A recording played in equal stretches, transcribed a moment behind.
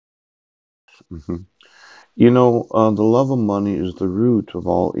Mhm. The love of money is the root of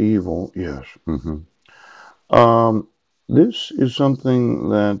all evil. Yes. Um, this is something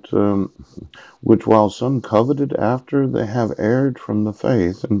that, which while some coveted after, they have erred from the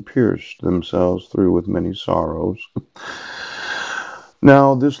faith and pierced themselves through with many sorrows.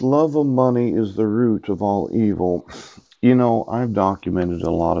 Now, this love of money is the root of all evil. I've documented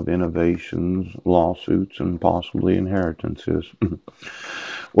a lot of innovations, lawsuits, and possibly inheritances.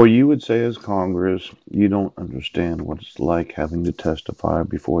 Or you would say, as Congress, you don't understand what it's like having to testify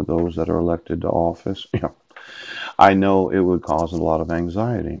before those that are elected to office. Yeah, I know it would cause a lot of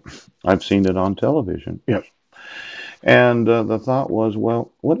anxiety. I've seen it on television. Yes. And the thought was,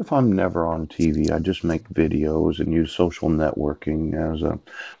 well, what if I'm never on TV? I just make videos and use social networking as a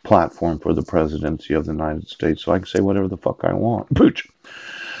platform for the presidency of the United States so I can say whatever the fuck I want. Pooch.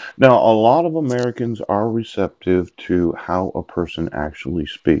 Now, a lot of Americans are receptive to how a person actually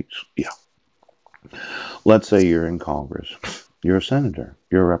speaks. Yeah. Let's say you're in Congress, you're a senator,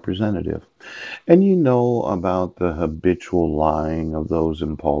 you're a representative, and you know about the habitual lying of those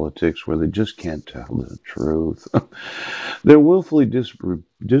in politics where they just can't tell the truth. They're willfully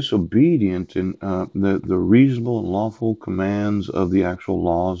disobedient in the reasonable and lawful commands of the actual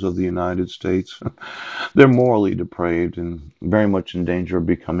laws of the United States. They're morally depraved and very much in danger of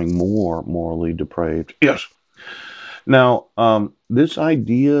becoming more morally depraved. Yes. Now, this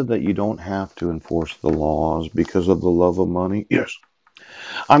idea that you don't have to enforce the laws because of the love of money, yes,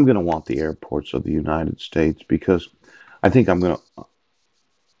 I'm going to want the airports of the United States because I think I'm going to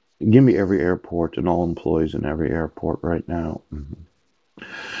give me every airport and all employees in every airport right now.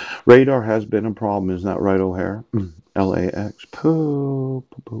 Radar has been a problem, isn't that right, O'Hare? LAX. Pooh,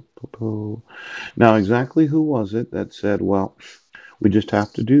 pooh, pooh, pooh, pooh. Now, exactly who was it that said, well, we just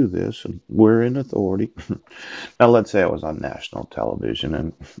have to do this and we're in authority? Now, let's say I was on national television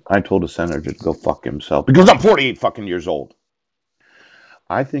and I told a senator to go fuck himself because I'm 48 fucking years old.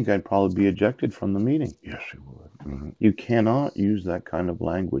 I think I'd probably be ejected from the meeting. Yes, you would. You cannot use that kind of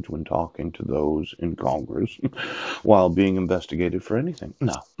language when talking to those in Congress while being investigated for anything.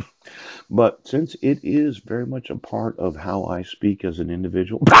 No. But since it is very much a part of how I speak as an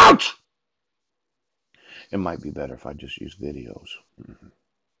individual, ouch! It might be better if I just use videos.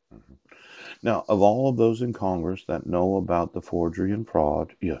 Now, of all of those in Congress that know about the forgery and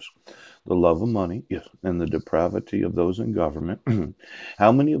fraud, yes, the love of money, yes, and the depravity of those in government,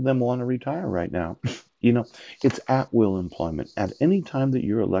 how many of them want to retire right now? You know, it's at will employment. At any time that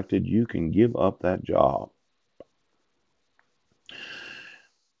you're elected, you can give up that job.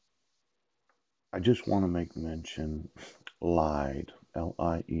 I just want to make mention lied,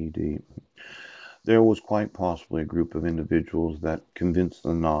 Lied. There was quite possibly a group of individuals that convinced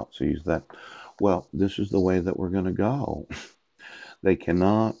the Nazis that, well, this is the way that we're going to go. They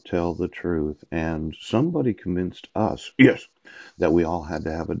cannot tell the truth. And somebody convinced us, yes, that we all had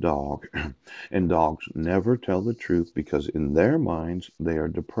to have a dog. And dogs never tell the truth because in their minds they are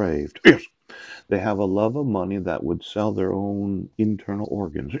depraved. Yes. They have a love of money that would sell their own internal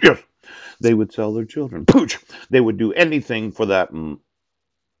organs. Yes. They would sell their children. Pooch. They would do anything for that.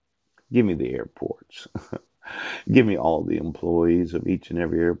 Give me the airports. Give me all the employees of each and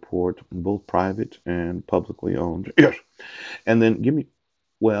every airport, both private and publicly owned. Yes. And then give me,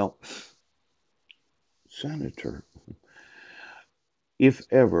 well, Senator, if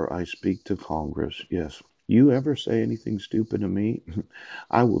ever I speak to Congress, yes, you ever say anything stupid to me,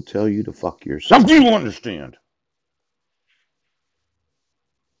 I will tell you to fuck yourself. Do you understand?